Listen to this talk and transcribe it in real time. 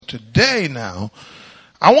today now,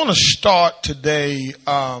 I want to start today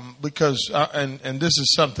because, and this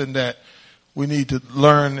is something that we need to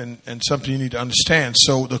learn and something you need to understand.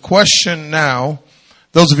 So the question now,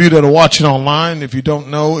 those of you that are watching online, if you don't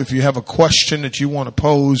know, if you have a question that you want to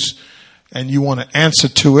pose and you want to answer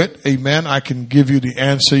to it, amen, I can give you the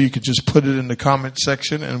answer. You can just put it in the comment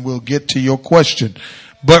section and we'll get to your question.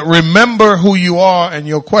 But remember who you are and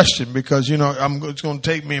your question, because, it's going to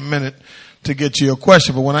take me a minute to get to your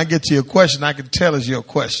question. But when I get to your question, I can tell it's your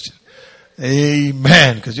question.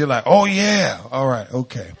 Amen. Because you're like, oh, yeah. All right.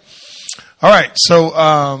 Okay. All right. So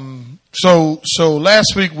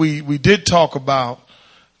last week we did talk about,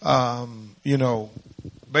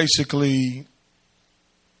 basically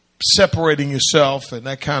separating yourself and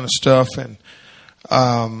that kind of stuff. And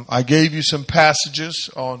I gave you some passages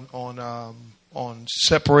on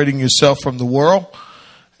separating yourself from the world,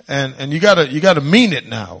 and you gotta mean it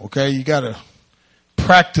now, okay? You gotta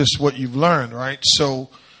practice what you've learned, right? So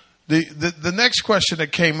the next question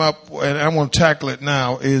that came up, and I want to tackle it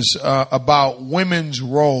now, is about women's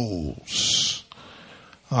roles.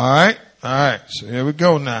 All right. So here we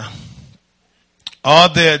go now.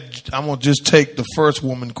 I'm gonna just take the first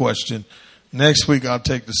woman question. Next week I'll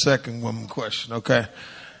take the second woman question, okay?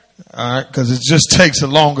 All right, because it just takes a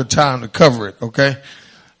longer time to cover it, okay?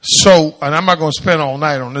 So, and I'm not going to spend all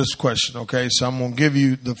night on this question, okay? So I'm going to give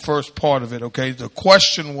you the first part of it, okay? The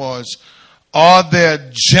question was, are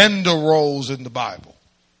there gender roles in the Bible?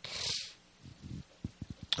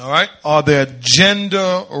 All right? Are there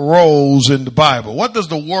gender roles in the Bible? What does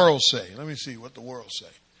the world say? Let me see what the world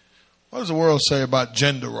say. What does the world say about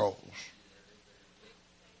gender roles?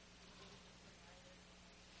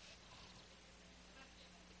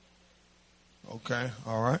 Okay,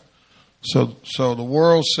 all right. So the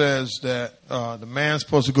world says that the man's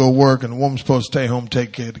supposed to go work and the woman's supposed to stay home and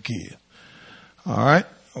take care of the kid. All right,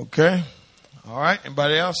 okay. All right,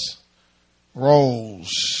 anybody else?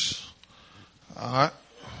 Roles. All right.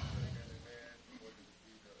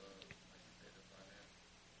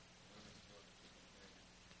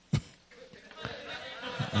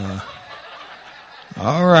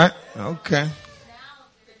 All right, okay.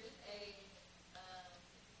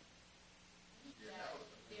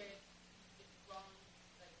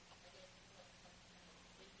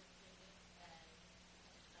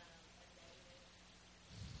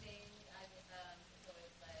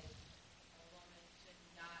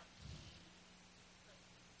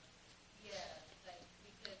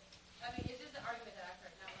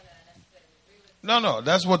 No,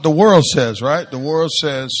 that's what the world says, right? The world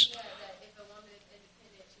says. Yeah, that if a woman is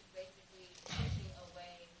independent, she's basically pushing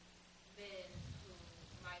away men who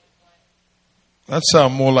might want. That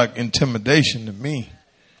sounds more like intimidation to me.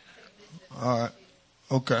 All right.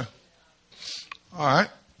 Okay. All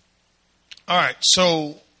right.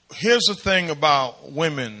 So here's the thing about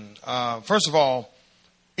women. First of all,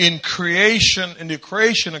 in the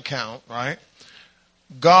creation account, right?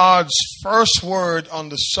 God's first word on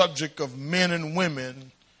the subject of men and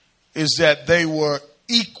women is that they were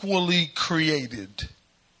equally created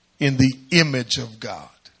in the image of God.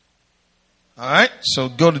 All right? So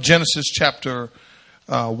go to Genesis chapter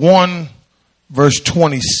 1, verse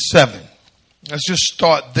 27. Let's just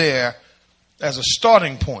start there as a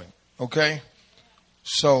starting point, okay?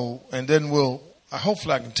 So, and then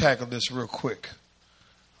hopefully I can tackle this real quick.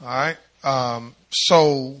 All right?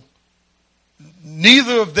 So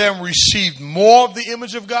neither of them received more of the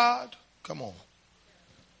image of God. Come on.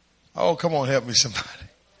 Oh, come on, help me somebody.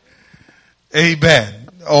 Amen.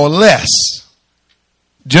 Or less.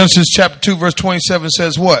 Genesis chapter 2 verse 27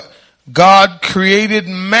 says what? God created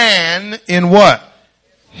man in what?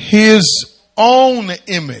 His own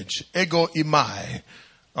image. Ego imai.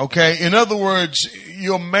 Okay. In other words,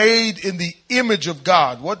 you're made in the image of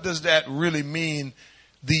God. What does that really mean?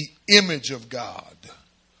 The image of God.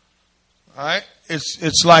 All right,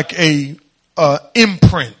 it's like a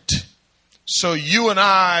imprint. So you and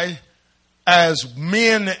I, as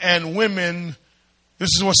men and women, this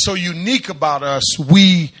is what's so unique about us.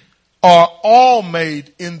 We are all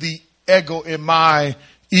made in the ego imai.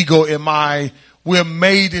 We're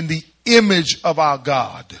made in the image of our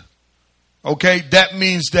God. Okay, that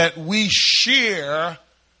means that we share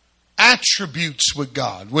attributes with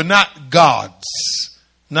God. We're not gods,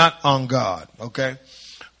 not on God. Okay.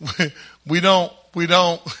 We're not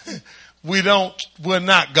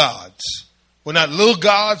gods. We're not little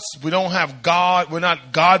gods. We don't have God. We're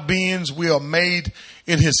not God beings. We are made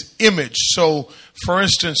in his image. So, for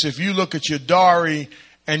instance, if you look at your Dari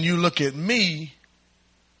and you look at me,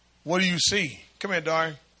 what do you see? Come here,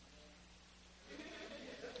 Dari.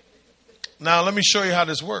 Now, let me show you how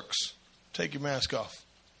this works. Take your mask off.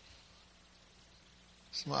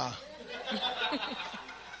 Smile.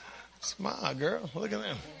 Smile, girl. Look at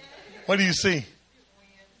that. What do you see?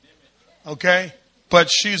 Okay. But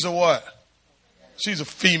she's a what? She's a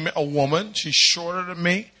female, a woman. She's shorter than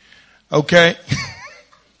me. Okay.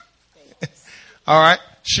 All right.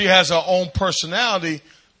 She has her own personality,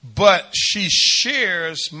 but she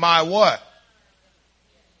shares my what?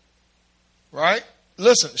 Right?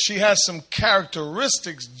 Listen, she has some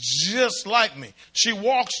characteristics just like me. She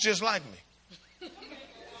walks just like me.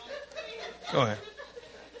 Go ahead.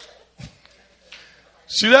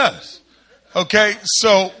 She does. Okay,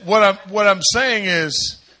 so what I'm saying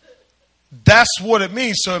is that's what it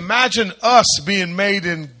means. So imagine us being made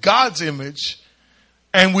in God's image,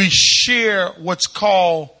 and we share what's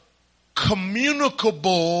called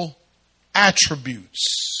communicable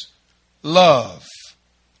attributes. Love,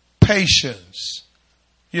 patience,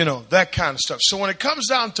 that kind of stuff. So when it comes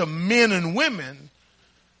down to men and women,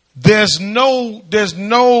 there's no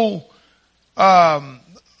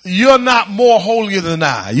you're not more holier than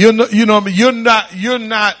I. You're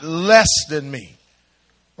not less than me.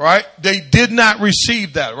 Right? They did not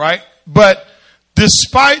receive that, right? But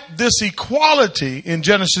despite this equality in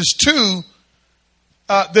Genesis 2,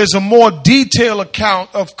 there's a more detailed account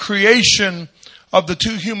of creation of the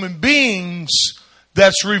two human beings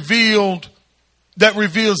that reveals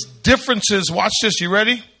differences. Watch this. You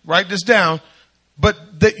ready? Write this down.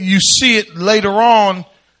 But that you see it later on.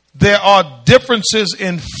 There are differences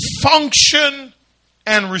in function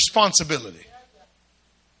and responsibility.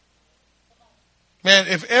 Man,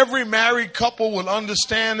 if every married couple will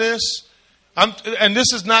understand this, and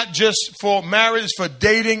this is not just for marriage, it's for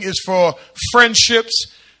dating, it's for friendships.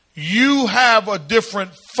 You have a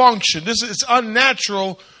different function. It's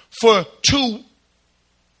unnatural for two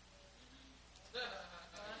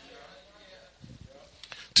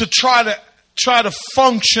to try to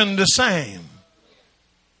function the same.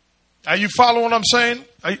 Are you following what I'm saying?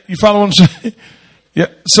 You follow what I'm saying? Yeah.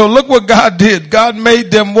 So look what God did. God made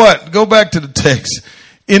them what? Go back to the text.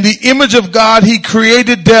 In the image of God, He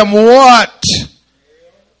created them what?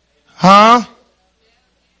 Huh?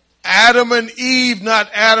 Adam and Eve, not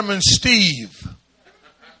Adam and Steve.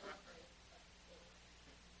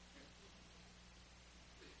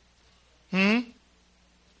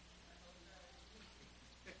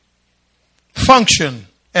 Function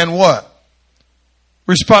and what?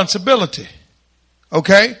 Responsibility.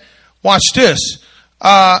 Okay? Watch this.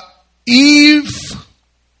 Eve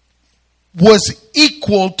was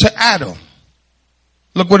equal to Adam.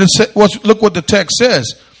 Look what the text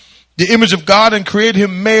says. The image of God and created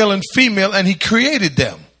him male and female, and He created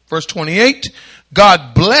them. Verse 28.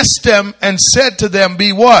 God blessed them and said to them,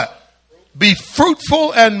 be what? Be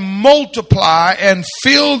fruitful and multiply and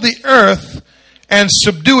fill the earth and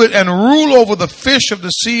subdue it and rule over the fish of the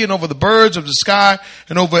sea and over the birds of the sky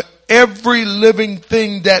and over every living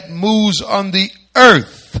thing that moves on the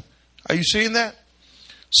earth. Are you seeing that?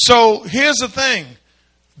 So here's the thing.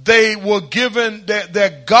 They were given,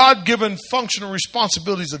 their God-given functional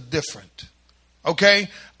responsibilities are different. Okay?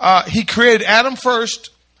 He created Adam first,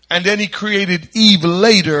 and then He created Eve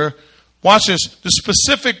later. Watch this. The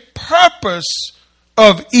specific purpose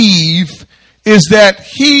of Eve is that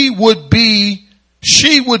she would be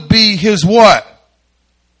His what?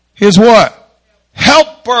 His what?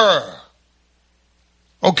 Helper.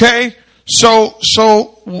 Okay? So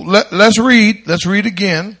let's read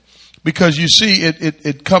again, because you see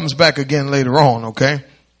it comes back again later on, okay?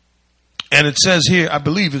 And it says here, I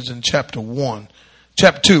believe it's in chapter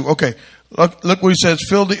 2, okay. Look what He says,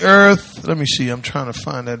 fill the earth. Let me see, I'm trying to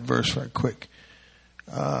find that verse right quick.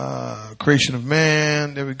 Creation of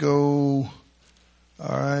man, there we go.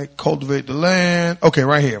 All right, cultivate the land. Okay,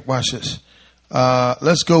 right here, watch this.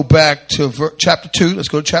 Let's go back to chapter 2. Let's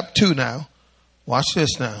go to chapter 2 now. Watch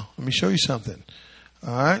this now. Let me show you something.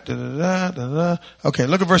 All right. Okay,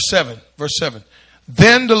 look at verse 7. Verse 7.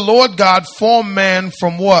 Then the Lord God formed man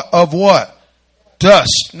from what? Of what?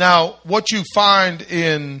 Dust. Now, what you find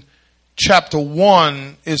in chapter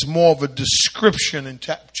 1 is more of a description in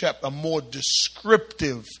a more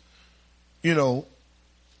descriptive,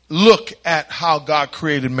 look at how God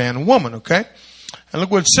created man and woman, okay? And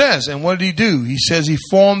look what it says. And what did He do? He says He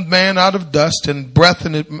formed man out of dust and breath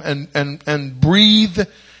and breathed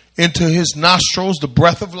into his nostrils the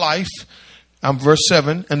breath of life. Verse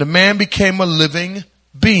 7. And the man became a living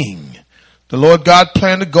being. The Lord God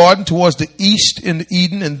planted a garden towards the east in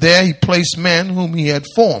Eden, and there He placed man whom He had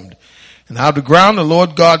formed. And out of the ground the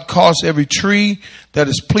Lord God caused every tree that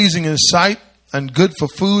is pleasing in His sight and good for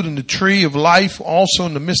food, and the tree of life also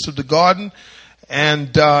in the midst of the garden,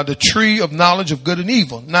 and the tree of knowledge of good and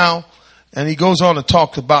evil. Now, And he goes on to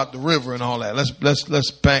talk about the river and all that.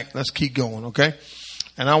 Let's keep going, okay?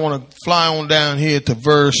 And I want to fly on down here to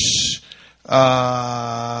verse 18.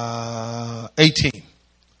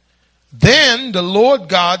 Then the Lord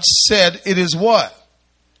God said, it is what?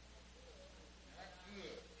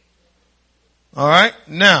 All right.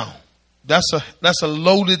 Now, that's a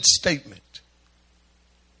loaded statement.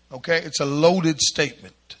 Okay? It's a loaded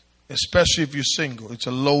statement. Especially if you're single. It's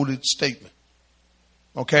a loaded statement.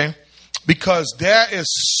 Okay? Because there is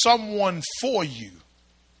someone for you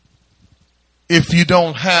if you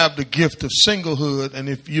don't have the gift of singlehood, and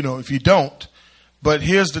if you don't. But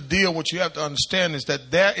here's the deal. What you have to understand is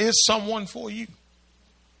that there is someone for you.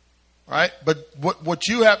 Right? But what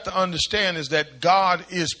you have to understand is that God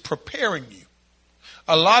is preparing you.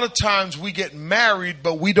 A lot of times we get married,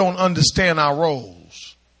 but we don't understand our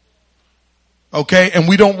roles. Okay? And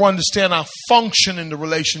we don't understand our function in the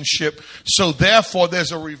relationship. So therefore,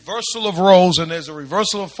 there's a reversal of roles and there's a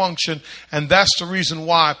reversal of function. And that's the reason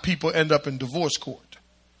why people end up in divorce court.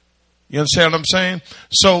 You understand what I'm saying?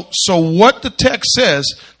 So what the text says,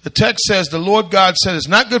 the Lord God said, it's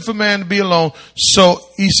not good for man to be alone. So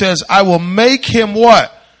he says, I will make him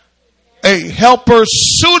what? A helper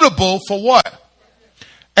suitable for what?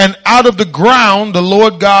 And out of the ground, the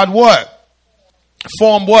Lord God what?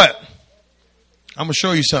 Formed what? I'm going to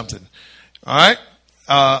show you something. All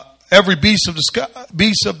right. Every beast of the sky,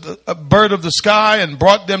 bird of the sky, and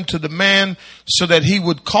brought them to the man so that he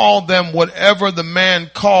would call them whatever the man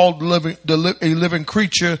called a living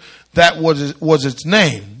creature. That was its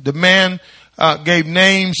name. The man gave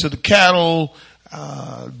names to the cattle,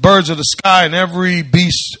 birds of the sky, and every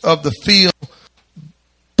beast of the field.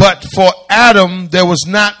 But for Adam, there was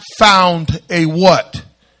not found a what?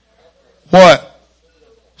 What?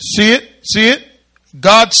 See it? See it?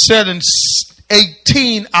 God said in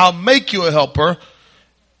 18, I'll make you a helper.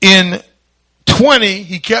 In 20,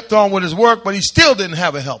 he kept on with his work, but he still didn't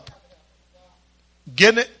have a helper.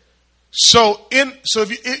 Getting it? So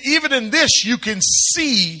even in this, you can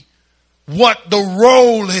see what the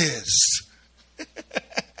role is.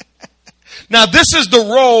 Now, this is the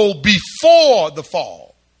role before the fall.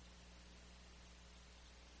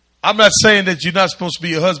 I'm not saying that you're not supposed to be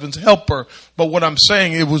your husband's helper, but what I'm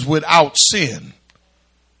saying, it was without sin.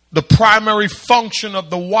 The primary function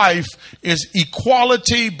of the wife is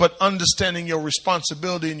equality, but understanding your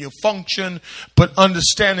responsibility and your function, but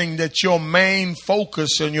understanding that your main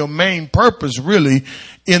focus and your main purpose really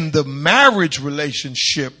in the marriage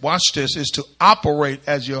relationship, watch this, is to operate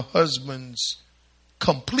as your husband's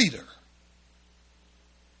completer,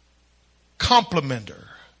 complementer.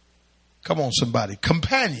 Come on, somebody,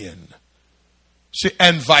 companion. See,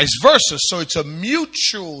 and vice versa. So it's a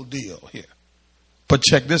mutual deal here. But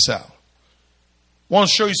check this out. I want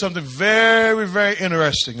to show you something very, very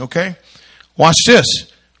interesting, okay? Watch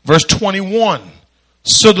this. Verse 21.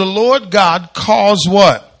 So the Lord God caused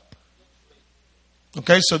what?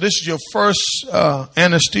 Okay, so this is your first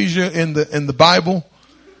anesthesia in the Bible.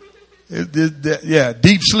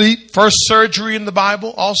 Deep sleep. First surgery in the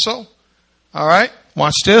Bible also. All right,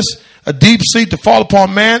 watch this. A deep sleep to fall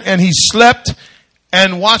upon man, and he slept.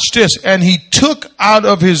 And watch this. And he took out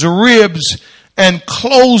of his ribs and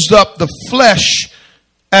closed up the flesh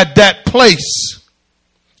at that place.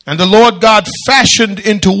 And the Lord God fashioned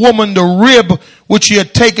into woman the rib which he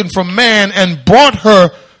had taken from man and brought her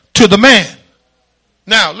to the man.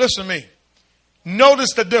 Now, listen to me.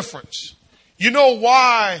 Notice the difference. You know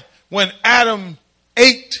why when Adam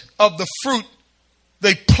ate of the fruit,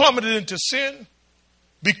 they plummeted into sin?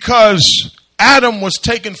 Because Adam was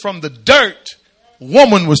taken from the dirt,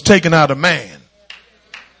 woman was taken out of man.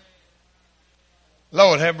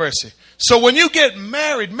 Lord have mercy. So when you get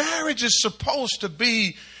married, marriage is supposed to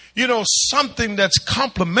be, something that's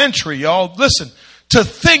complementary, y'all. Listen, to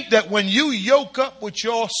think that when you yoke up with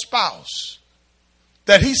your spouse,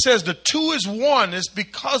 that he says the two is one is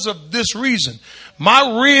because of this reason.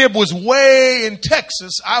 My rib was way in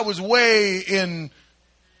Texas. I was way in,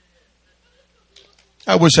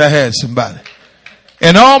 I wish I had somebody.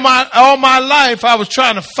 And all my life I was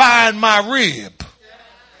trying to find my rib.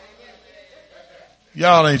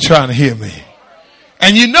 Y'all ain't trying to hear me.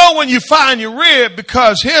 And you know when you find your rib,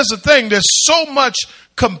 because here's the thing, there's so much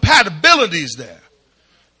compatibilities there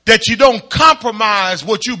that you don't compromise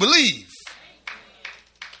what you believe.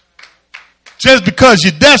 Just because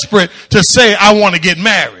you're desperate to say, I want to get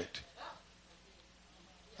married.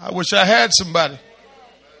 I wish I had somebody.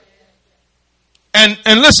 And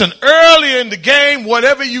listen, early in the game,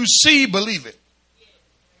 whatever you see, believe it.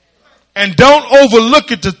 And don't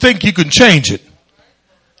overlook it to think you can change it.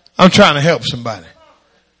 I'm trying to help somebody.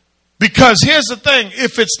 Because here's the thing.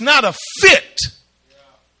 If it's not a fit,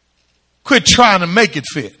 quit trying to make it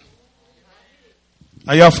fit.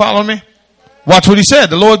 Are y'all following me? Watch what he said.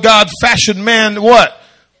 The Lord God fashioned man what?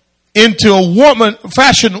 Into a woman,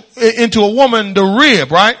 fashioned into a woman the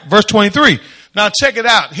rib, right? Verse 23. Now check it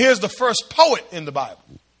out. Here's the first poet in the Bible.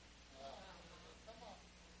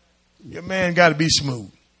 Your man got to be smooth.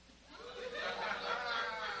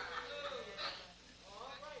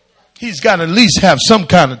 He's got to at least have some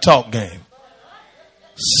kind of talk game.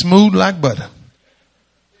 Smooth like butter.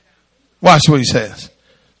 Watch what he says.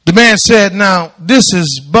 The man said, now this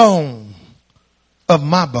is bone of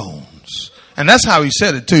my bones. And that's how he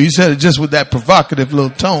said it too. He said it just with that provocative little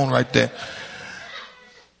tone right there.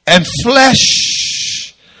 And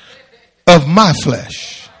flesh of my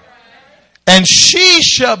flesh. And she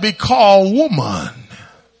shall be called woman.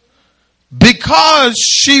 Because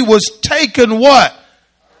she was taken what?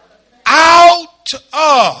 Out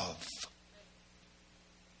of.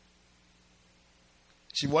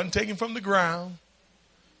 She wasn't taken from the ground.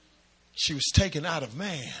 She was taken out of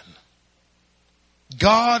man.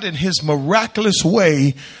 God in his miraculous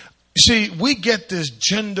way. See, we get this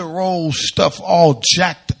gender role stuff all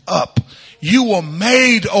jacked up. You were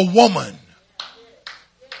made a woman.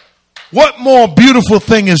 What more beautiful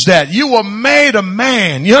thing is that? You were made a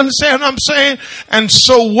man. You understand what I'm saying? And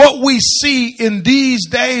so what we see in these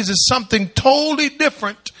days is something totally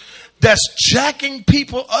different that's jacking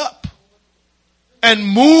people up and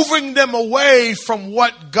moving them away from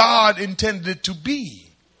what God intended it to be.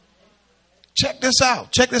 Check this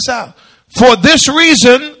out. Check this out. For this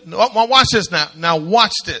reason, watch this now. Now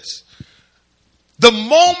watch this. The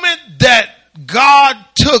moment that God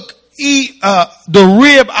took the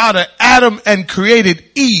rib out of Adam and created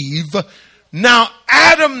Eve, now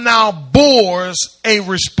Adam now bores a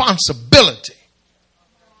responsibility.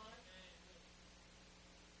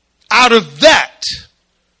 Out of that,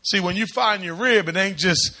 see, when you find your rib, it ain't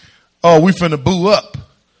just, oh, we finna boo up.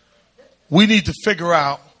 We need to figure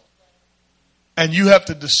out, and you have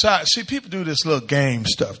to decide. See, people do this little game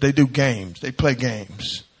stuff. They do games. They play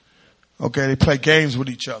games. Okay, they play games with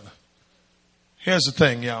each other. Here's the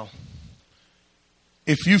thing, y'all.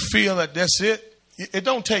 If you feel that that's it, it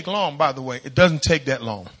don't take long, by the way. It doesn't take that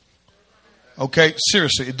long. Okay,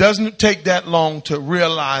 seriously. It doesn't take that long to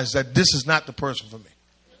realize that this is not the person for me.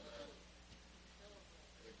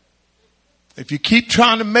 If you keep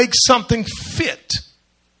trying to make something fit,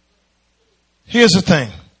 here's the thing.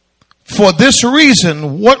 For this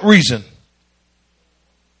reason, what reason?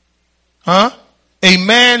 A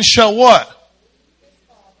man shall what?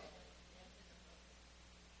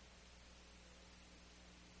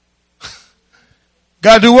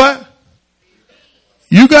 Got to do what?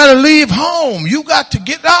 You got to leave home. You got to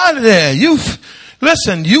get out of there.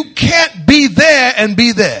 Listen, you can't be there and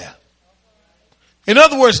be there. In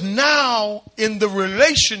other words, now in the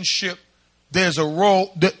relationship, there's a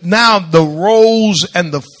role. Now the roles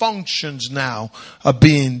and the functions now are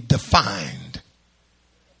being defined.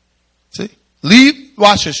 See?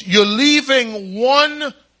 Watch this. You're leaving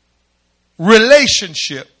one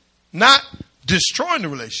relationship, not destroying the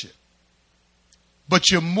relationship. But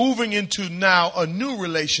you're moving into now a new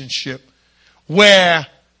relationship where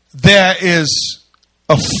there is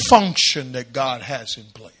a function that God has in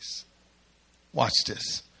place. Watch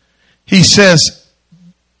this. He says,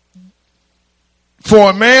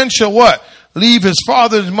 for a man shall what? Leave his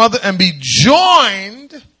father and his mother and be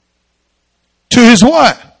joined to his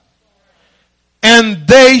what? And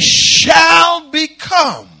they shall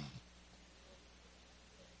become.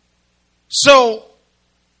 So,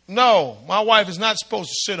 no, my wife is not supposed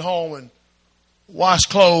to sit home and wash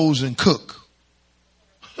clothes and cook.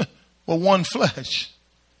 But one flesh.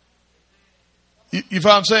 You know what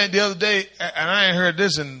I'm saying? The other day, and I ain't heard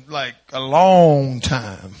this in like a long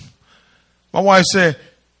time. My wife said,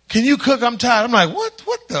 can you cook? I'm tired. I'm like, what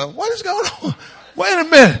is going on? Wait a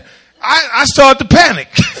minute. I started to panic.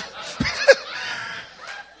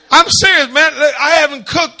 I'm serious, man. I haven't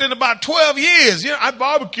cooked in about 12 years. You know, I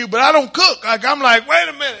barbecue, but I don't cook. Like, I'm like, wait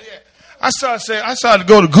a minute. Yeah. I started to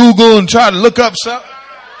go to Google and try to look up something.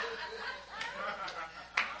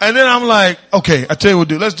 And then I'm like, okay, I tell you what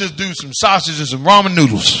we'll do. Let's just do some sausage and some ramen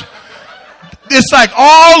noodles. It's like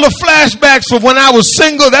all the flashbacks of when I was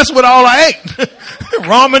single. That's what all I ate.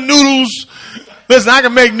 Ramen noodles. Listen, I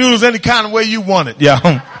can make noodles any kind of way you want it.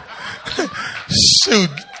 Yeah. Shoot.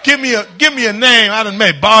 Give me a name. I done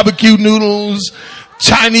made barbecue noodles,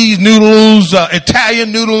 Chinese noodles,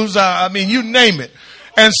 Italian noodles. I mean, you name it.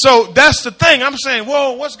 And so that's the thing. I'm saying,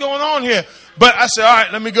 whoa, what's going on here? But I said, all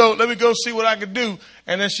right, let me go see what I can do.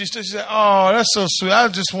 And then she said, oh, that's so sweet. I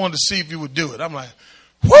just wanted to see if you would do it. I'm like,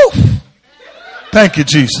 whoo. Thank you,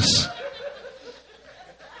 Jesus.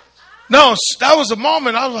 No, that was a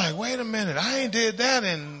moment I was like, wait a minute, I ain't did that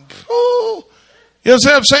and you know what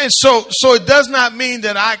I'm saying? So it does not mean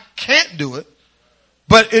that I can't do it,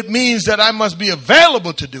 but it means that I must be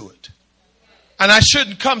available to do it. And I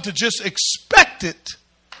shouldn't come to just expect it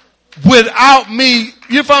without me,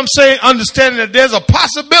 you know what I'm saying, understanding that there's a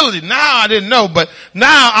possibility. Now I didn't know, but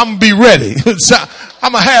now I'm going to be ready. So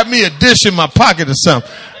I'm going to have me a dish in my pocket or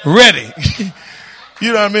something. Ready.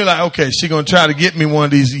 You know what I mean? Like, okay, she's going to try to get me one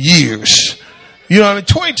of these years. You know what I mean?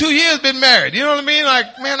 22 years been married. You know what I mean?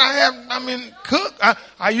 Like, man, cook.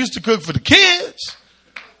 I used to cook for the kids.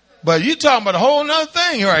 But you talking about a whole nother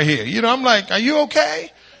thing right here. You know, I'm like, are you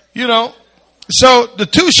okay? You know, so the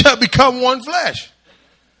two shall become one flesh.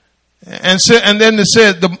 And then it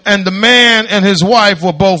said, and the man and his wife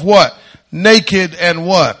were both what? Naked and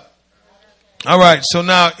what? All right. So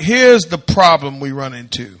now here's the problem we run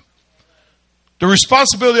into. The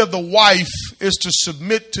responsibility of the wife is to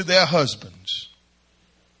submit to their husbands.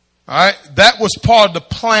 All right. That was part of the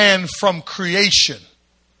plan from creation.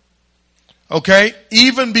 Okay.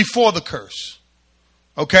 Even before the curse.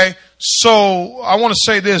 Okay. So I want to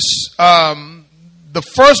say this. The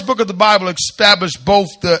first book of the Bible established both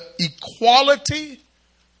the equality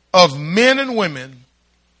of men and women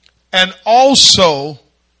and also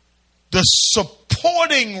the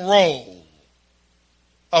supporting role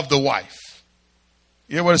of the wife.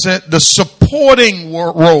 You hear what it said? The supporting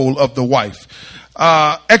role of the wife.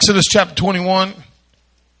 Exodus chapter 21.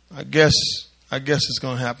 I guess it's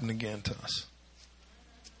going to happen again to us.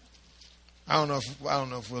 I don't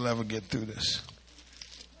know if we'll ever get through this.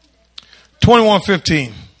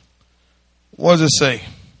 21:15. What does it say?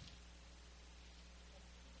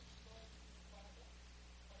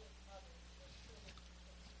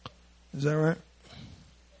 Is that right?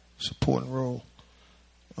 Supporting role.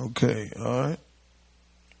 Okay, all right.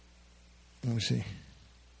 Let me see.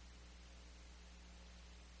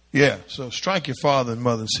 Yeah, so strike your father and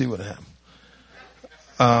mother and see what happens.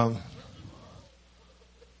 And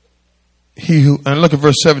look at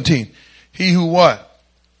verse 17. He who what?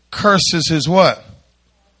 Curses his what?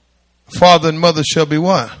 Father and mother shall be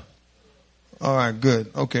what? All right,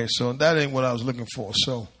 good. Okay, so that ain't what I was looking for.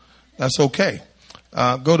 So that's okay.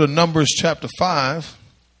 Go to Numbers chapter 5.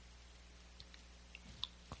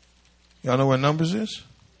 Y'all know where Numbers is?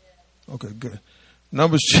 Okay, good.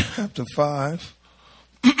 Numbers chapter 5.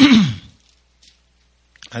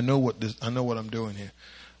 I know what I'm doing here.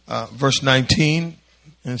 Verse 19,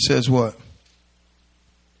 and it says what?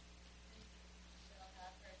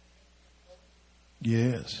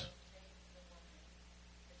 Yes.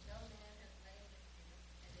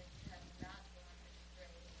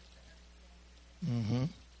 Mm-hmm.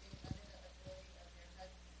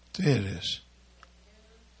 There it is.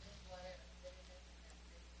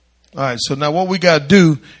 All right, so now what we got to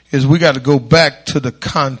do is we got to go back to the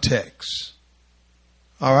context.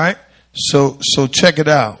 All right? So check it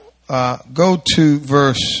out. Go to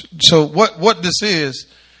verse. So what this is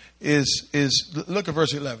look at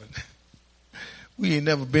verse 11. We ain't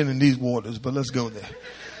never been in these waters, but let's go there.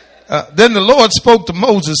 Then the Lord spoke to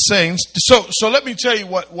Moses saying, so let me tell you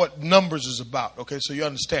what Numbers is about. Okay, so you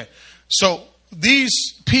understand. So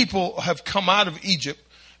these people have come out of Egypt.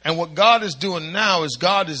 And what God is doing now is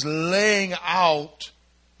God is laying out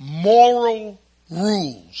moral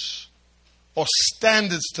rules or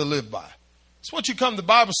standards to live by. It's what you come to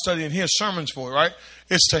Bible study and hear sermons for, right?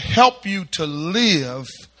 It's to help you to live,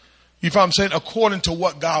 you know what I'm saying, according to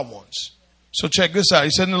what God wants. So check this out. He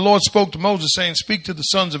said, and the Lord spoke to Moses saying, speak to the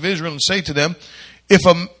sons of Israel and say to them, if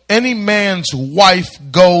any man's wife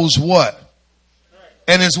goes what?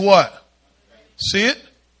 And is what? See it?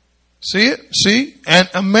 See it? See? And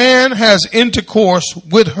a man has intercourse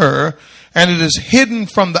with her, and it is hidden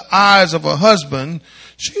from the eyes of her husband,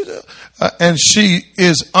 and she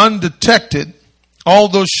is undetected,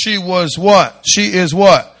 although she was what? She is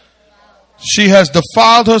what? She has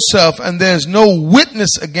defiled herself, and there's no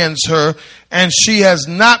witness against her, and she has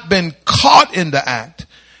not been caught in the act.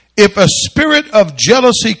 If a spirit of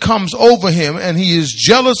jealousy comes over him, and he is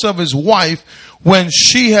jealous of his wife when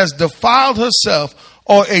she has defiled herself,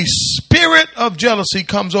 or a spirit of jealousy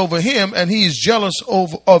comes over him and he is jealous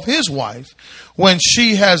of his wife when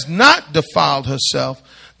she has not defiled herself,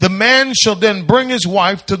 the man shall then bring his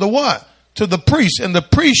wife to the what? To the priest. And the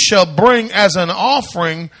priest shall bring as an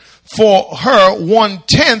offering for her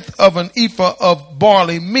 1/10 of an ephah of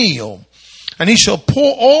barley meal. And he shall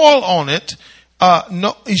pour oil on it.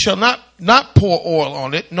 No, he shall not pour oil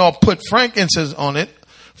on it, nor put frankincense on it,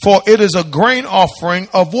 for it is a grain offering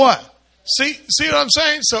of what? See what I'm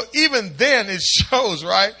saying? So even then it shows,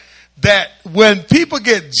 right, that when people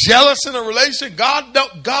get jealous in a relation,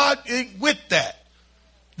 God ain't with that.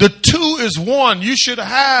 The two is one. You should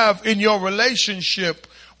have in your relationship,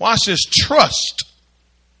 watch this, trust.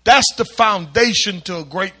 That's the foundation to a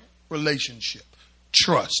great relationship.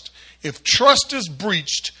 Trust. If trust is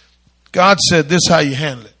breached, God said this is how you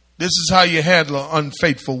handle it. This is how you handle an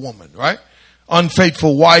unfaithful woman, right?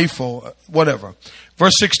 Unfaithful wife or whatever.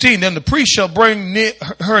 Verse 16, then the priest shall bring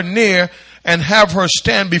her near and have her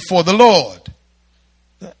stand before the Lord.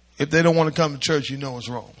 If they don't want to come to church, you know it's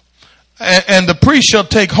wrong. And the priest shall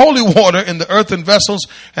take holy water in the earthen vessels,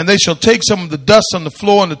 and they shall take some of the dust on the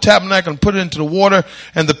floor in the tabernacle and put it into the water.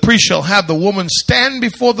 And the priest shall have the woman stand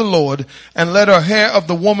before the Lord and let her hair of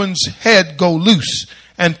the woman's head go loose,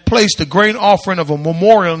 and place the grain offering of a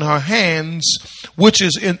memorial in her hands, which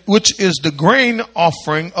is the grain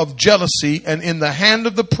offering of jealousy. And in the hand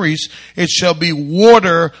of the priest it shall be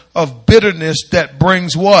water of bitterness that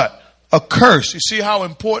brings what? A curse. You see how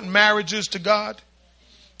important marriage is to God?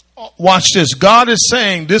 Watch this. God is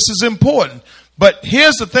saying this is important. But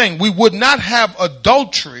here's the thing. We would not have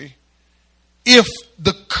adultery if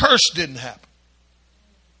the curse didn't happen.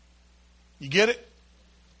 You get it?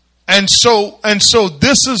 And so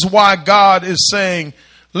this is why God is saying,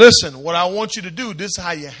 listen, what I want you to do, this is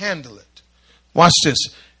how you handle it. Watch this.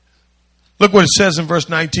 Look what it says in verse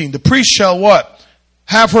 19. The priest shall what?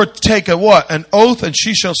 Have her take a what? An oath, and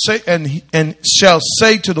she shall say, and shall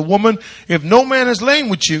say to the woman, if no man has lain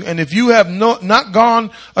with you, and if you have not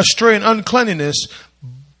gone astray in uncleanness,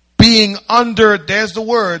 being under, there's the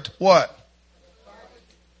word, what?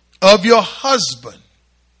 Of your husband.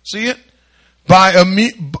 See it?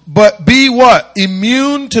 But be what?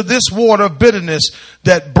 Immune to this water of bitterness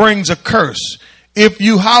that brings a curse. If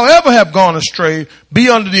you, however, have gone astray, being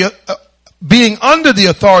under the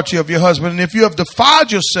authority of your husband, and if you have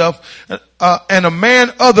defiled yourself, and a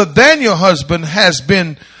man other than your husband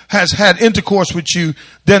has had intercourse with you,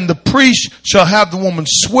 then the priest shall have the woman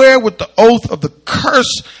swear with the oath of the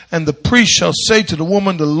curse, and the priest shall say to the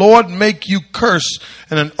woman, the Lord make you curse,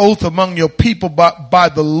 and an oath among your people by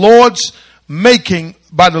the Lord's making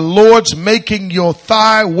your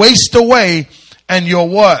thigh waste away, and your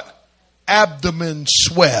what? Abdomen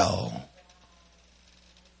swell.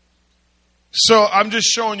 So I'm just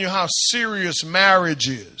showing you how serious marriage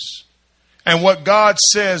is, and what God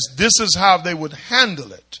says, this is how they would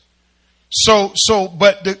handle it.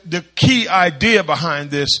 But the key idea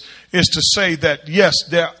behind this is to say that yes,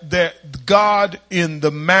 God in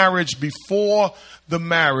the marriage, before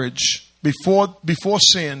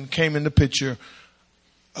sin came in the picture,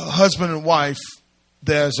 husband and wife,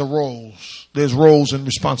 there's roles and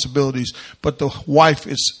responsibilities, but the wife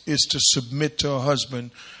is to submit to her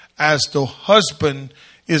husband, as the husband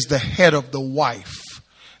is the head of the wife.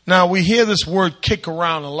 Now we hear this word kick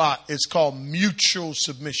around a lot. It's called mutual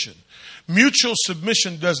submission. Mutual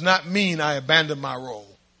submission does not mean I abandon my role.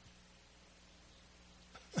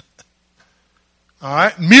 All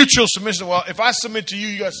right. Mutual submission. Well, if I submit to you,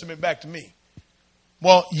 you got to submit back to me.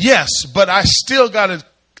 Well, yes, but I still got to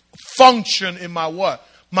function in my what?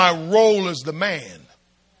 My role as the man.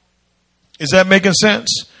 Is that making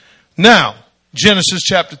sense? Now, Genesis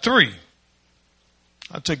chapter 3.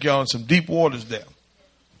 I took y'all in some deep waters there.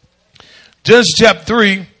 Genesis chapter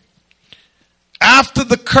 3. After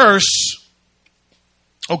the curse,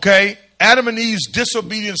 okay, Adam and Eve's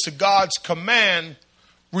disobedience to God's command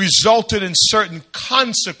resulted in certain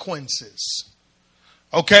consequences.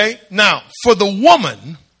 Okay, now for the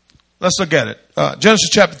woman, let's look at it. Genesis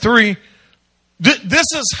chapter 3. This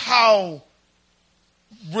is how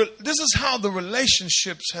the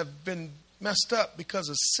relationships have been messed up because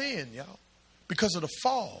of sin, y'all, because of the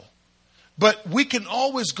fall. But we can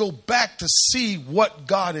always go back to see what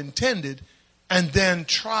God intended, and then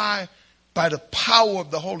try by the power of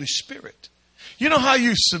the Holy Spirit. You know how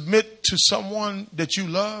you submit to someone that you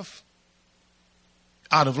love?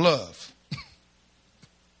 Out of love.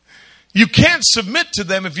 You can't submit to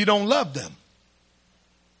them if you don't love them.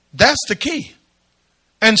 That's the key.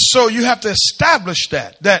 And so you have to establish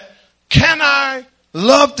that can I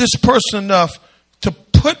love this person enough to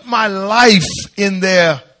put my life in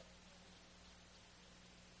there?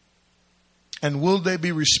 And will they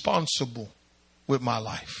be responsible with my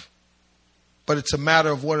life? But it's a matter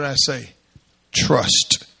of, what did I say?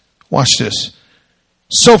 Trust. Watch this.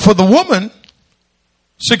 So for the woman,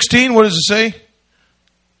 16, what does it say?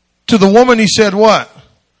 To the woman he said what?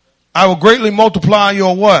 I will greatly multiply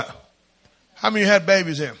your what? How many had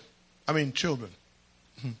babies here? Children.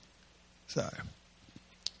 Sorry.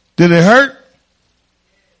 Did it hurt?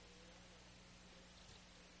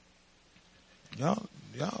 Y'all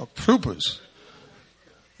troopers.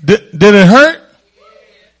 Did it hurt?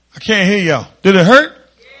 I can't hear y'all. Did it hurt?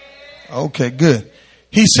 Okay, good.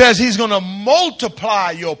 He says he's going to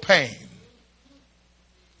multiply your pain.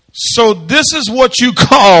 So this is what you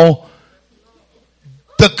call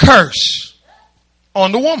the curse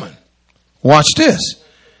on the woman. Watch this.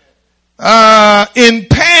 In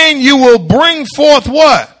pain you will bring forth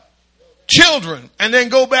what? Children. And then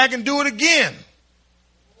go back and do it again.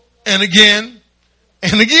 And again.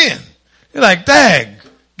 And again. You're like, dang.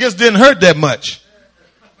 Guess it didn't hurt that much.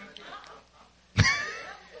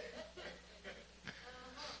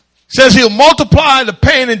 Says he'll multiply the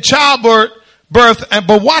pain in childbirth.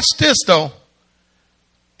 But watch this though.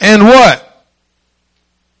 And what?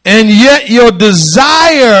 And yet your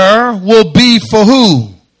desire will be for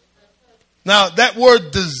who? Now that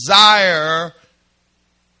word desire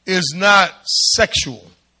is not sexual.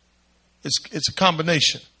 It's a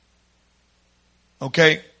combination.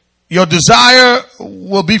 Okay? Your desire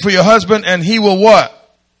will be for your husband, and he will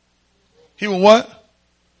what? He will what?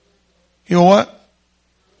 He will what?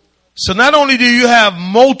 So not only do you have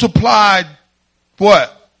multiplied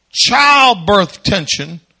what? Childbirth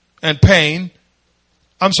tension and pain.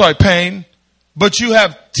 Pain. But you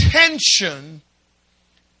have tension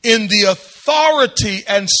in the authority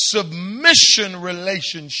and submission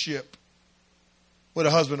relationship with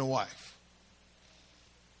a husband and wife.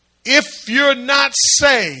 If you're not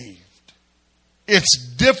saved, it's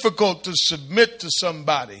difficult to submit to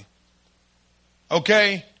somebody,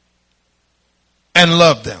 okay, and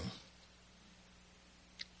love them.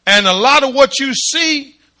 And a lot of what you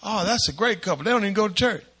see, oh, that's a great couple. They don't even go to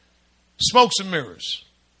church. Smokes and mirrors.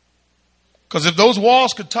 Because if those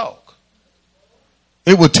walls could talk,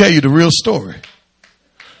 it would tell you the real story.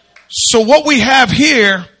 So what we have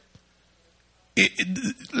here,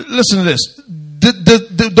 listen to this.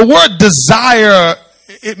 The word desire,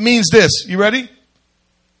 it means this. You ready?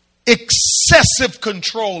 Excessive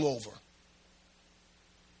control over.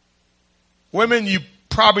 Women, you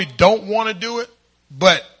probably don't want to do it,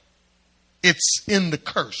 but it's in the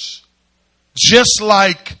curse. Just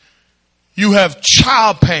like you have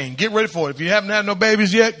child pain. Get ready for it. If you haven't had no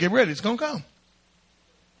babies yet, get ready. It's going to come.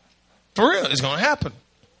 For real, it's going to happen.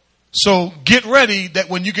 So get ready that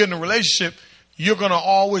when you get in a relationship, you're going to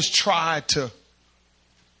always try to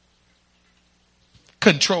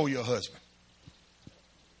control your husband.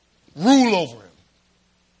 Rule over him.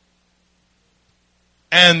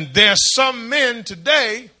 And there's some men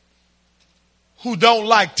today who don't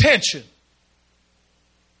like tension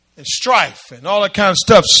and strife and all that kind of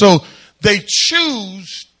stuff. So they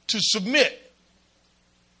choose to submit.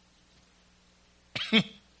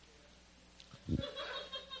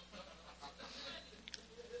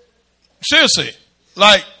 Seriously,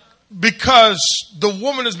 like, because the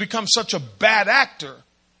woman has become such a bad actor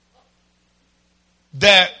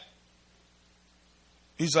that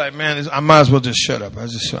he's like, man, I might as well just shut up. I'm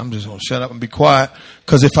just going to shut up and be quiet,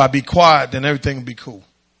 because if I be quiet, then everything will be cool.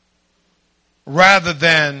 Rather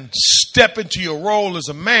than step into your role as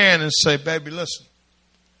a man and say, baby, listen,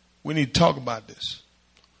 we need to talk about this.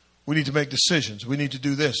 We need to make decisions. We need to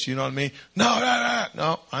do this. You know what I mean?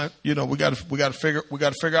 No. We got to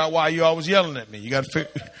figure out why you always yelling at me. We got to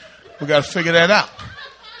figure that out.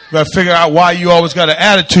 We got to figure out why you always got an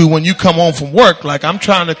attitude when you come home from work. Like, I'm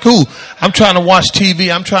trying to watch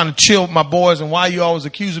TV. I'm trying to chill with my boys. And why you always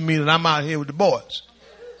accusing me that I'm out here with the boys?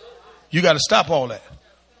 You got to stop all that.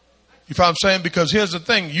 You know what I'm saying? Because here's the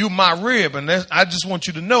thing. You my rib. And I just want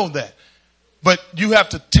you to know that. But you have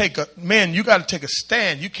to you got to take a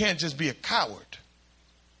stand. You can't just be a coward.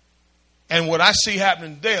 And what I see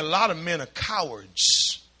happening today, a lot of men are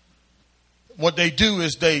cowards. What they do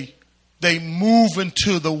is they move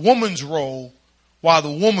into the woman's role while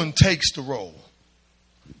the woman takes the role.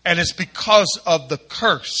 And it's because of the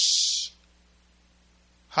curse.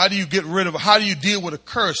 How do you deal with a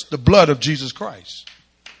curse? The blood of Jesus Christ.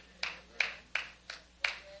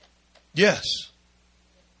 Yes.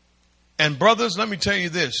 And brothers, let me tell you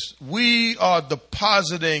this. We are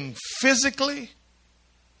depositing physically,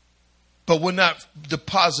 but we're not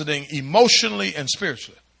depositing emotionally and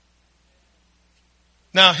spiritually.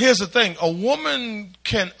 Now, here's the thing. A woman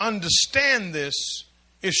can understand this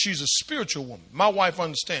if she's a spiritual woman. My wife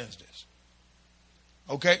understands this.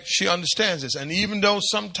 Okay? She understands this. And even though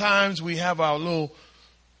sometimes we have our little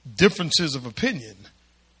differences of opinion,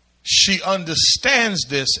 she understands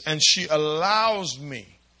this, and she allows me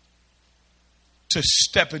to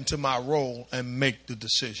step into my role and make the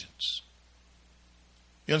decisions.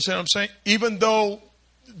 You understand what I'm saying? Even though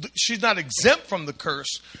she's not exempt from the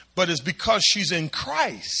curse, but it's because she's in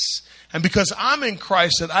Christ. And because I'm in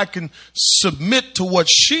Christ that I can submit to what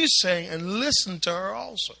she's saying and listen to her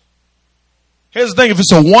also. Here's the thing, if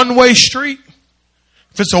it's a one-way street,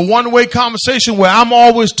 if it's a one-way conversation where I'm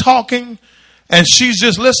always talking and she's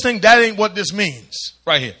just listening, that ain't what this means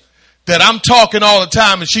right here. That I'm talking all the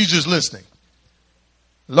time and she's just listening.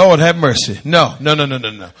 Lord have mercy. No.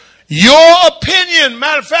 Your opinion,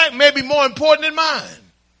 matter of fact, may be more important than mine.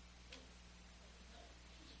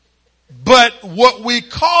 But what we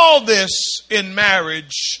call this in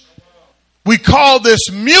marriage, we call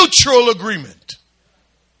this mutual agreement.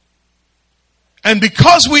 And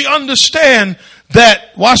because we understand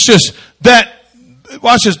that, watch this, the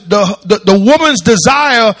woman's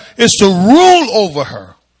desire is to rule over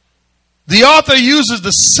her. The author uses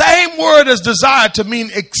the same word as desire to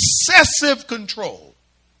mean excessive control.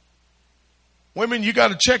 Women, you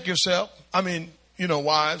got to check yourself.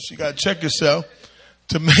 Wives, you got to check yourself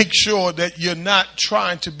to make sure that you're not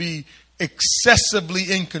trying to be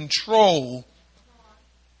excessively in control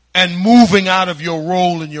and moving out of your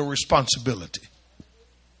role and your responsibility.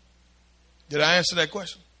 Did I answer that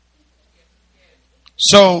question?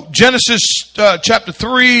 So Genesis chapter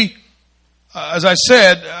 3, as I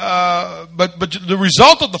said, but the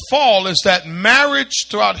result of the fall is that marriage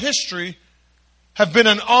throughout history have been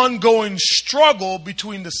an ongoing struggle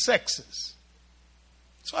between the sexes.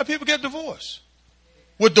 That's why people get divorced.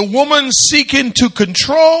 With the woman seeking to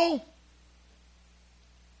control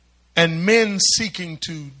and men seeking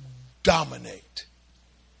to dominate.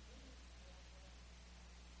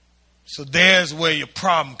 So there's where your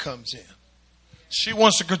problem comes in. She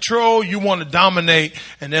wants to control, you want to dominate,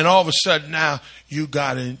 and then all of a sudden now you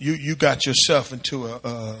got yourself into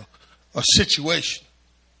a situation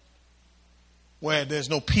where there's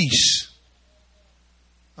no peace.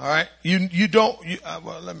 All right, let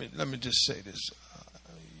me just say this.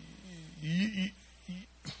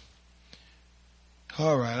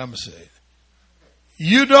 All right, I'm gonna say it.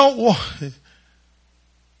 You don't want,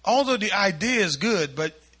 although the idea is good,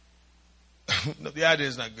 but no, the idea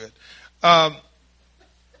is not good.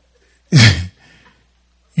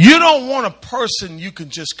 You don't want a person you can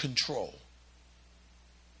just control.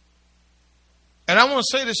 And I want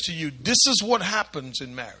to say this to you. This is what happens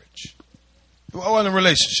in marriage. Or in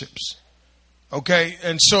relationships. Okay?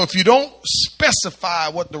 And so if you don't specify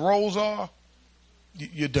what the roles are,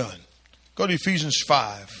 you're done. Go to Ephesians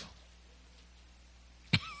 5.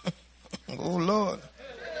 Oh, Lord.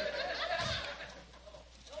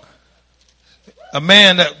 A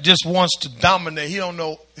man that just wants to dominate. He don't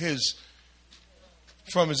know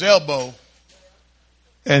from his elbow.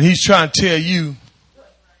 And he's trying to tell you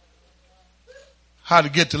how to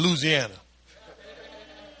get to Louisiana.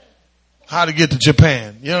 How to get to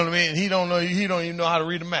Japan. You know what I mean? He don't even know how to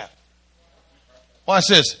read a map. Watch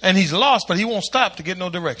this. And he's lost, but he won't stop to get no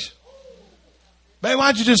direction. Babe,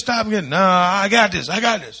 why don't you just stop and get, I got this.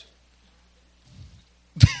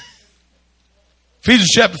 Ephesians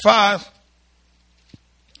chapter 5,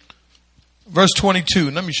 verse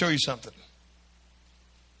 22. Let me show you something.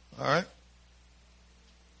 All right?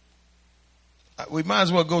 We might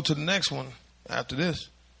as well go to the next one after this.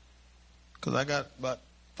 Because I got about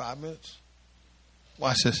 5 minutes.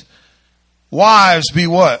 Watch this. Wives be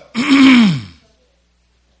what? You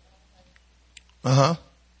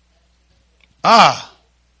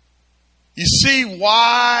see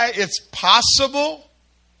why it's possible?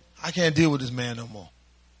 I can't deal with this man no more.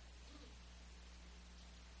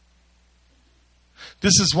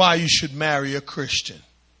 This is why you should marry a Christian.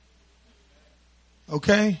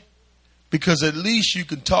 Okay? Because at least you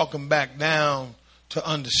can talk them back down to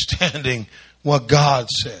understanding what God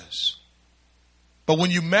says. But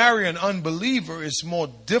when you marry an unbeliever, it's more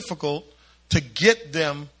difficult to get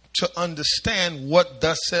them to understand what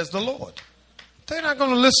thus says the Lord. They're not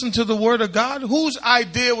going to listen to the word of God. Whose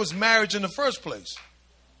idea was marriage in the first place?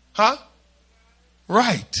 Huh?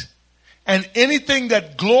 Right. And anything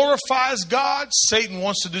that glorifies God, Satan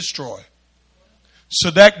wants to destroy.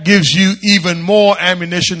 So that gives you even more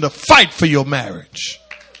ammunition to fight for your marriage.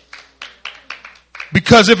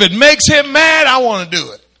 Because if it makes him mad, I want to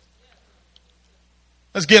do it.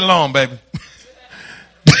 Let's get along, baby.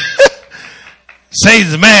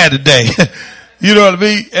 Satan's mad today. You know what I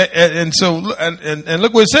mean? And so, and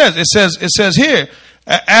look what it says. It says here,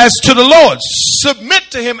 as to the Lord,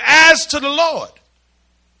 submit to him as to the Lord.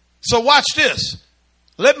 So watch this.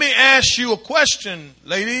 Let me ask you a question,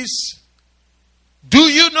 ladies. Do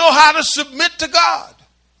you know how to submit to God?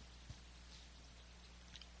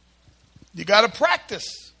 You got to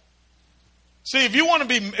practice. See, if you want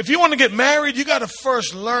to get married, you got to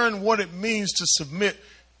first learn what it means to submit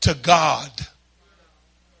to God.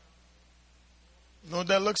 You know what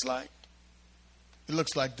that looks like? It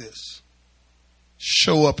looks like this.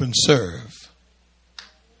 Show up and serve.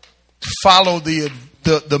 Follow the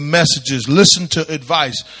messages. Listen to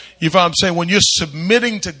advice. You know what I'm saying? When you're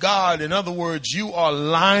submitting to God, in other words, you are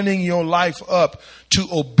lining your life up to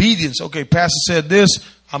obedience. Okay, Pastor said this.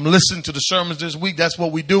 I'm listening to the sermons this week. That's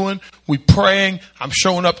what we're doing. We're praying. I'm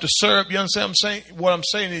showing up to serve. You understand what I'm saying? What I'm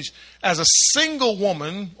saying is, as a single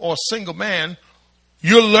woman or single man,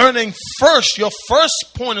 you're learning first. Your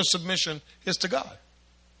first point of submission is to God.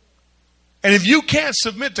 And if you can't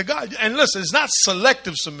submit to God, and listen, it's not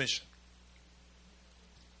selective submission.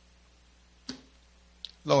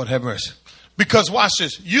 Lord have mercy. Because watch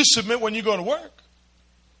this. You submit when you go to work.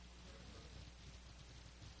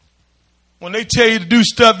 When they tell you to do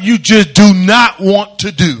stuff you just do not want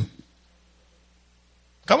to do.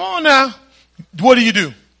 Come on now. What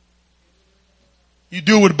do? You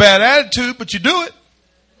do it with a bad attitude, but you do it.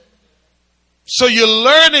 So you're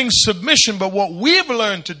learning submission, but what we've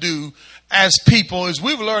learned to do as people is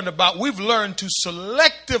we've learned to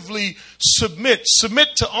selectively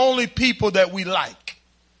submit to only people that we like.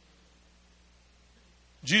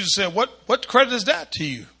 Jesus said, what credit is that to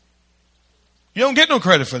you? You don't get no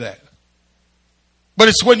credit for that. But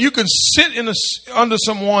it's when you can sit under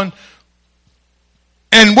someone.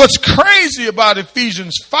 And what's crazy about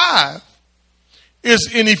Ephesians 5 is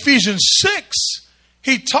in Ephesians 6,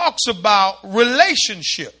 he talks about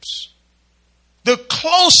relationships. The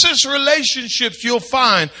closest relationships you'll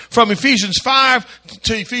find from Ephesians 5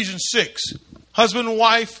 to Ephesians 6. Husband and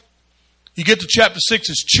wife. You get to chapter 6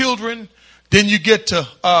 as children. Then you get to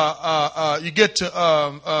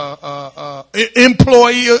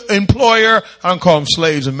employer. I don't call them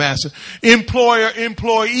slaves and masters. Employer,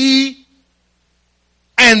 employee.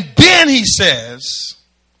 And then he says,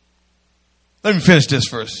 let me finish this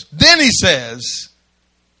first. Then he says,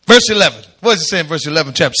 verse 11. What does it say in verse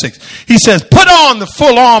 11, chapter 6? He says, put on the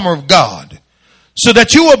full armor of God so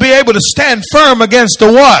that you will be able to stand firm against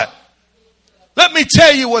the what? Let me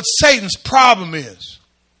tell you what Satan's problem is.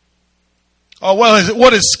 Or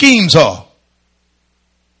what his schemes are.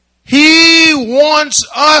 He wants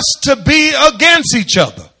us to be against each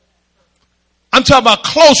other. I'm talking about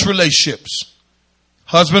close relationships.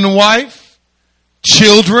 Husband and wife,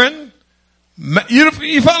 children.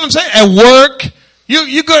 You follow what I'm saying? At work.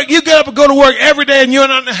 You get up and go to work every day and you're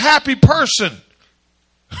an unhappy person.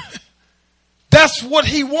 That's what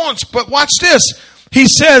he wants. But watch this. He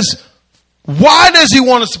says, why does he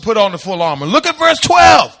want us to put on the full armor? Look at verse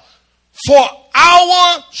 12. For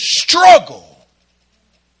our struggle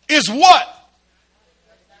is what?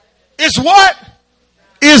 Is what?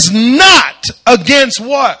 Is not against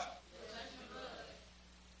what?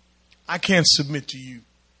 I can't submit to you.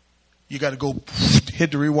 You got to go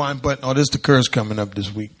hit the rewind button. Oh, there's the curse coming up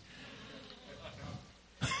this week.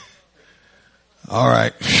 All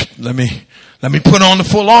right. Let me put on the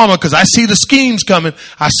full armor because I see the schemes coming.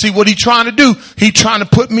 I see what he's trying to do. He's trying to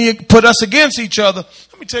put us against each other.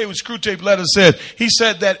 Let me tell you what Screwtape Letter said. He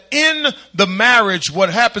said that in the marriage,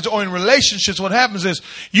 what happens, or in relationships, what happens is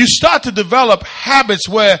you start to develop habits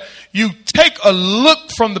where you take a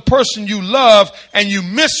look from the person you love and you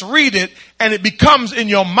misread it, and it becomes in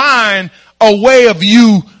your mind a way of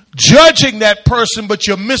you judging that person, but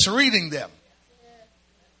you're misreading them.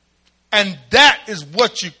 And that is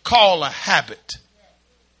what you call a habit.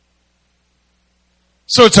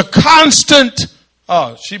 So it's a constant,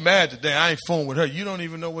 oh, she mad today. I ain't fooling with her. You don't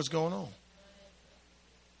even know what's going on.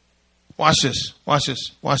 Watch this. Watch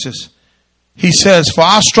this. Watch this. He says, for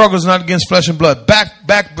our struggle is not against flesh and blood.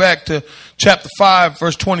 Back to chapter 5,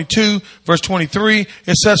 verse 22, verse 23.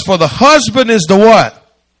 It says, for the husband is the what?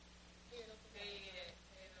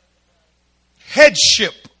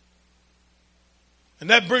 Headship. And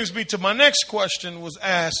that brings me to my next question was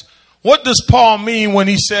asked, what does Paul mean when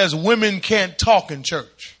he says women can't talk in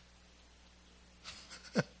church?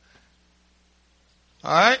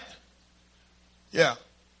 All right? Yeah.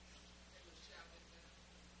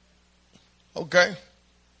 Okay.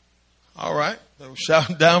 All right. They were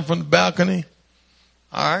shouting down from the balcony.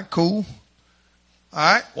 All right, cool.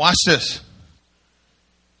 All right, watch this.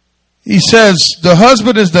 He says, the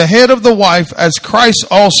husband is the head of the wife, as Christ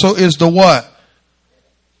also is the what?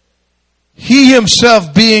 He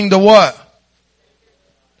himself being the what?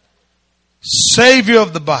 Savior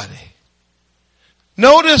of the body.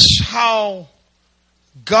 Notice how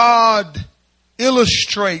God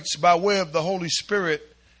illustrates by way of the Holy Spirit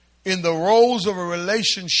in the roles of a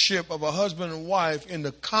relationship of a husband and wife in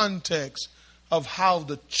the context of how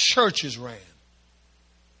the church is ran.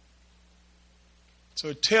 So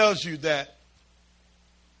it tells you that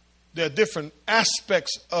There are different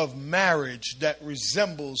aspects of marriage that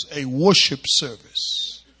resembles a worship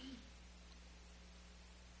service.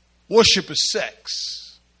 Worship is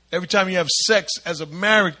sex. Every time you have sex as a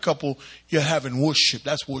married couple, you're having worship.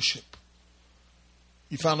 That's worship.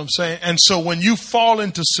 You found what I'm saying? And so when you fall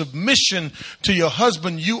into submission to your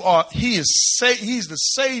husband, he's the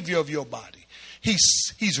savior of your body.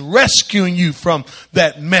 He's rescuing you from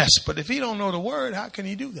that mess. But if he don't know the word, how can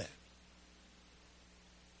he do that?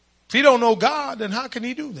 If he don't know God, then how can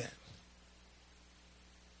he do that?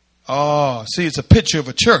 Oh, see, it's a picture of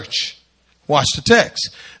a church. Watch the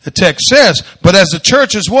text. The text says, but as the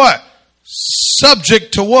church is what?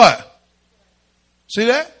 Subject to what? See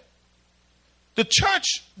that? The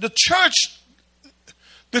church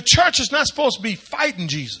is not supposed to be fighting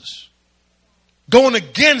Jesus. Going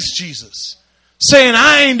against Jesus. Saying,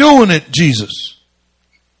 I ain't doing it, Jesus.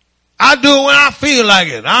 I do it when I feel like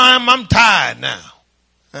it. I'm tired now.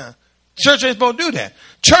 Church ain't supposed to do that.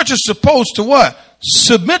 Church is supposed to what?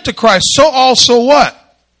 Submit to Christ. So also what?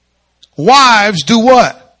 Wives do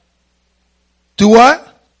what? Do what?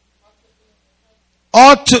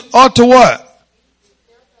 Ought to what?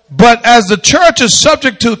 But as the church is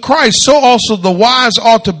subject to Christ, so also the wives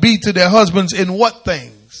ought to be to their husbands in what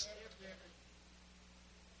things?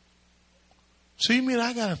 So you mean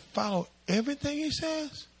I got to follow everything he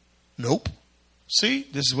says? Nope. See,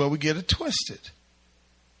 this is where we get it twisted.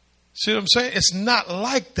 See what I'm saying? It's not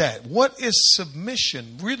like that. What is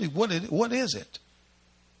submission? Really, what is it?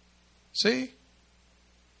 See?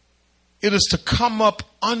 It is to come up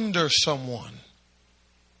under someone.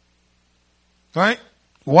 Right?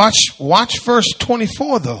 Watch verse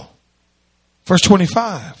 24 though. Verse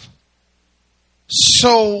 25.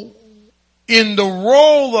 So, in the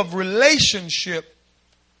role of relationship,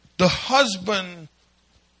 the husband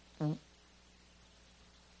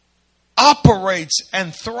operates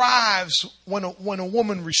and thrives when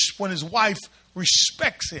his wife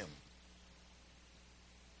respects him.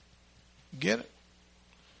 Get it?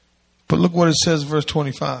 But look what it says, verse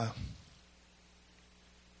 25. It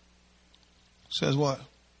says what?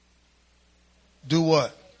 Do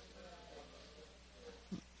what?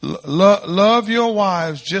 Love your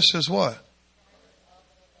wives just as what?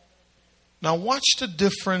 Now watch the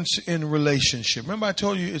difference in relationship. Remember I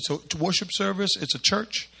told you it's a worship service, it's a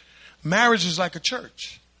church. Marriage is like a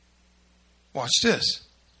church. Watch this.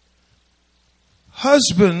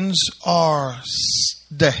 Husbands are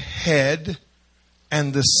the head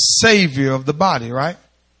and the savior of the body, right?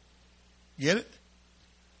 Get it?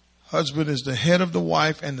 Husband is the head of the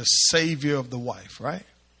wife and the savior of the wife, right?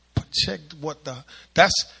 But check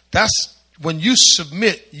that's when you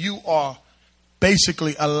submit, you are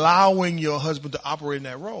basically allowing your husband to operate in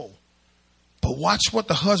that role. But watch what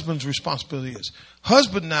the husband's responsibility is.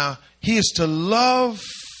 Husband now, he is to love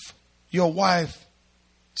your wife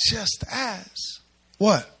just as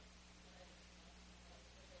what?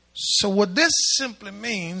 So what this simply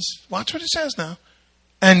means, watch what it says now,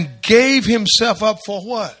 and gave himself up for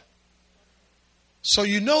what? So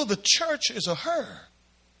you know the church is a her.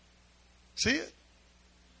 See it?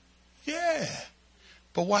 Yeah.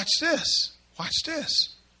 But watch this. Watch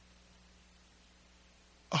this.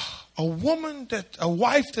 A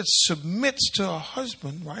wife that submits to her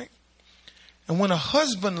husband, right? And when a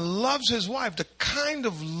husband loves his wife, the kind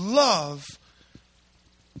of love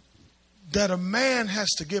that a man has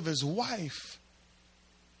to give his wife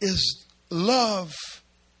is love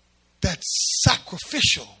that's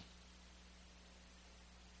sacrificial.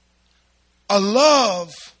 A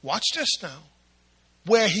love, watch this now,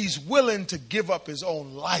 where he's willing to give up his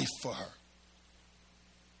own life for her.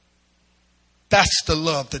 That's the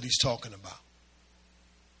love that he's talking about.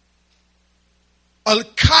 A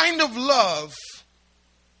kind of love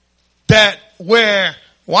that where,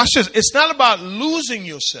 watch this, it's not about losing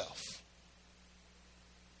yourself.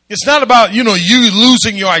 It's not about, you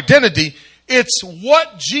losing your identity. It's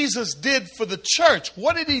what Jesus did for the church.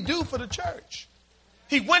 What did he do for the church?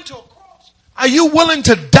 He went to a cross. Are you willing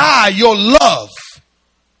to die your love?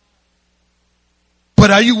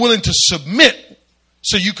 But are you willing to submit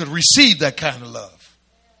so you could receive that kind of love?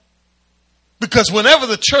 Because whenever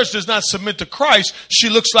the church does not submit to Christ, she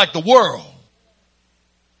looks like the world.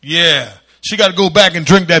 Yeah. She got to go back and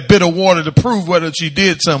drink that bitter water to prove whether she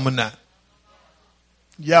did something or not.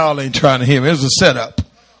 Y'all ain't trying to hear me. It was a setup.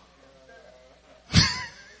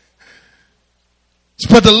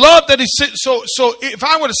 But the love that he said, so if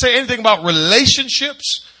I were to say anything about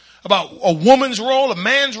relationships, about a woman's role, a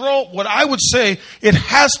man's role, what I would say, it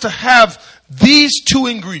has to have these two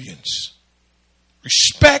ingredients: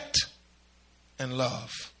 respect and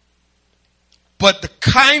love. But the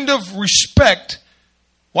kind of respect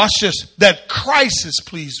Watch this. That Christ is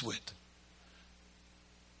pleased with.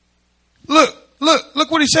 Look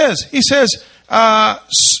what he says. He says,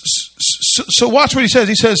 so watch what he says.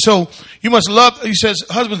 He says, so you must love, he says,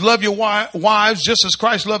 husbands, love your wives just as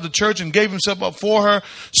Christ loved the church and gave himself up for her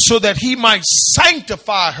so that he might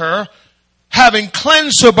sanctify her, having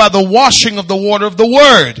cleansed her by the washing of the water of the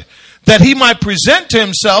word, that he might present to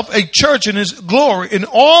himself a church in his glory, in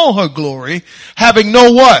all her glory, having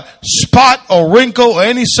no what? Spot or wrinkle or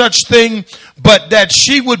any such thing, but that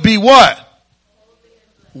she would be what?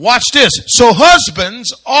 Watch this. So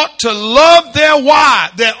husbands ought to love their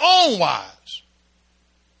own wives.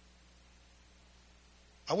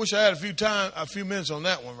 I wish I had a few minutes on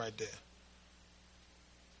that one right there.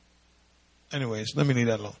 Anyways, let me leave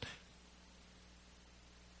that alone.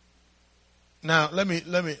 Now let me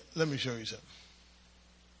show you something.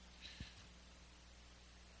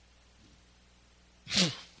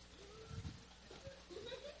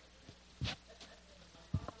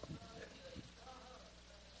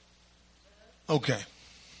 Okay.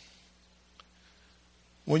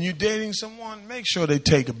 When you're dating someone, make sure they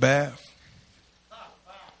take a bath.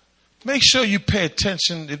 Make sure you pay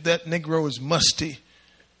attention if that Negro is musty.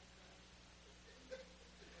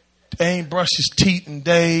 They ain't brushed his teeth in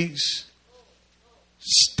days.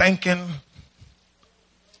 Stinking.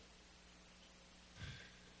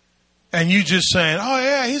 And you just saying, oh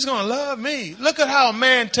yeah, he's going to love me. Look at how a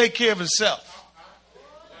man take care of himself.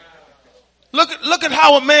 Look at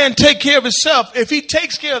how a man take care of himself. If he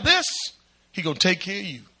takes care of this, he going to take care of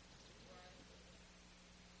you.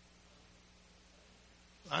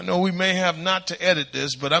 I know we may have not to edit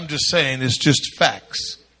this, but I'm just saying it's just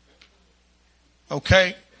facts.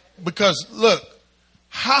 Okay? Because look,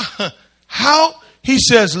 how he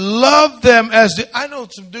says love them as I know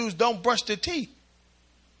some dudes don't brush their teeth.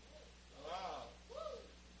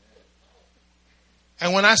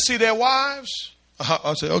 And when I see their wives,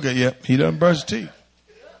 I'll say, okay, yeah, he doesn't brush his teeth.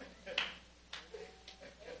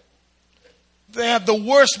 They have the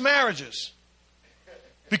worst marriages.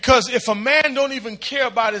 Because if a man don't even care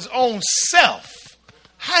about his own self,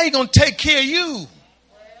 how he going to take care of you?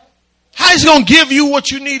 How he's going to give you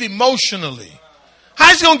what you need emotionally?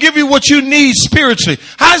 How is he going to give you what you need spiritually?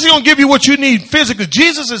 How is he going to give you what you need physically?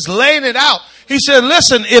 Jesus is laying it out. He said,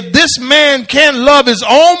 listen, if this man can't love his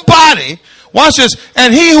own body, watch this,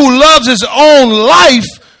 and he who loves his own life,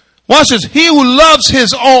 watch this, he who loves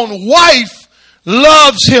his own wife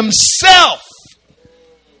loves himself.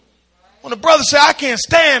 When a brother says, I can't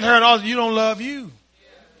stand her, and all, you don't love you.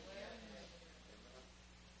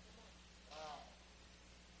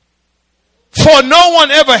 For no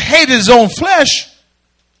one ever hated his own flesh,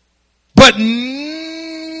 but nourishes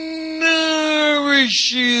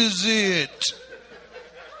it.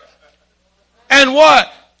 And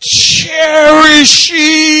what? Cherishes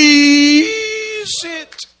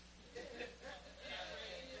it.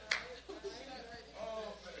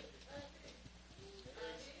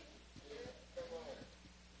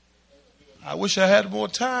 I wish I had more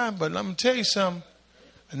time, but I'm gonna tell you something.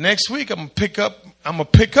 Next week I'm gonna pick up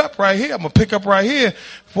right here.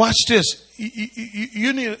 Watch this.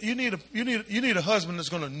 You need a husband that's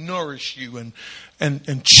gonna nourish you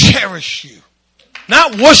and cherish you,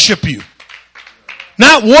 not worship you.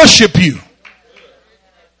 Not worship you.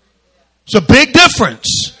 It's a big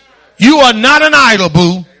difference. You are not an idol,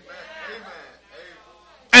 boo.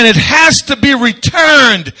 And it has to be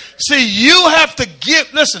returned. See, you have to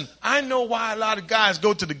give. Listen, I know why a lot of guys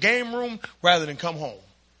go to the game room rather than come home.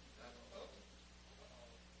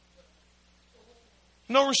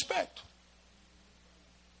 No respect.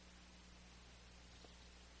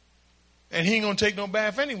 And he ain't going to take no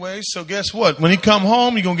bath anyway. So guess what? When he come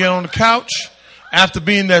home, you're going to get on the couch. After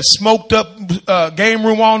being that smoked up game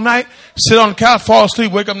room all night, sit on the couch, fall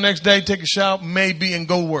asleep, wake up next day, take a shower, maybe, and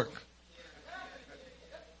go work.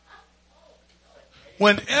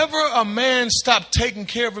 Whenever a man stops taking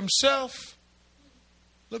care of himself,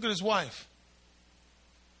 look at his wife.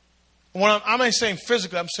 When I'm not saying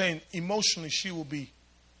physically, I'm saying emotionally,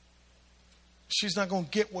 she's not going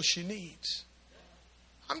to get what she needs.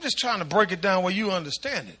 I'm just trying to break it down where you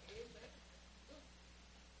understand it.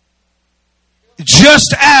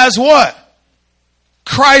 Just as what?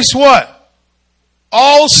 Christ what?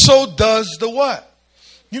 Also does the what?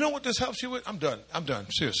 You know what this helps you with? I'm done.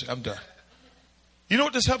 Seriously, I'm done. You know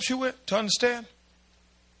what this helps you with to understand?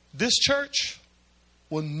 This church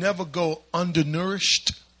will never go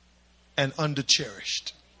undernourished and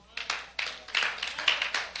undercherished.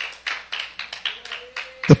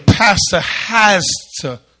 The pastor has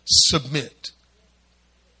to submit.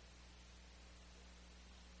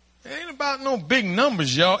 It ain't about no big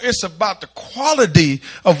numbers, y'all. It's about the quality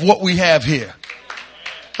of what we have here.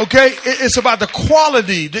 Okay? It's about the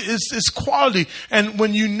quality. It's quality. And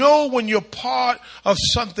when you're part of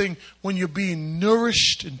something, when you're being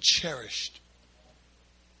nourished and cherished.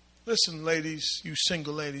 Listen, ladies, you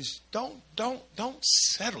single ladies, don't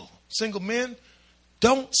settle. Single men,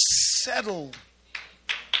 don't settle.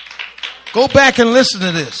 Go back and listen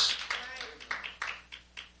to this.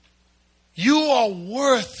 You are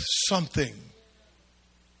worth something.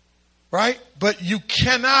 Right? But you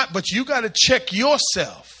got to check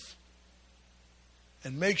yourself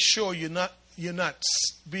and make sure you're not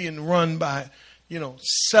being run by,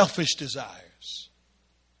 selfish desires.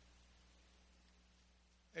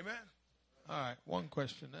 Amen. All right, one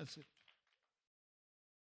question. That's it.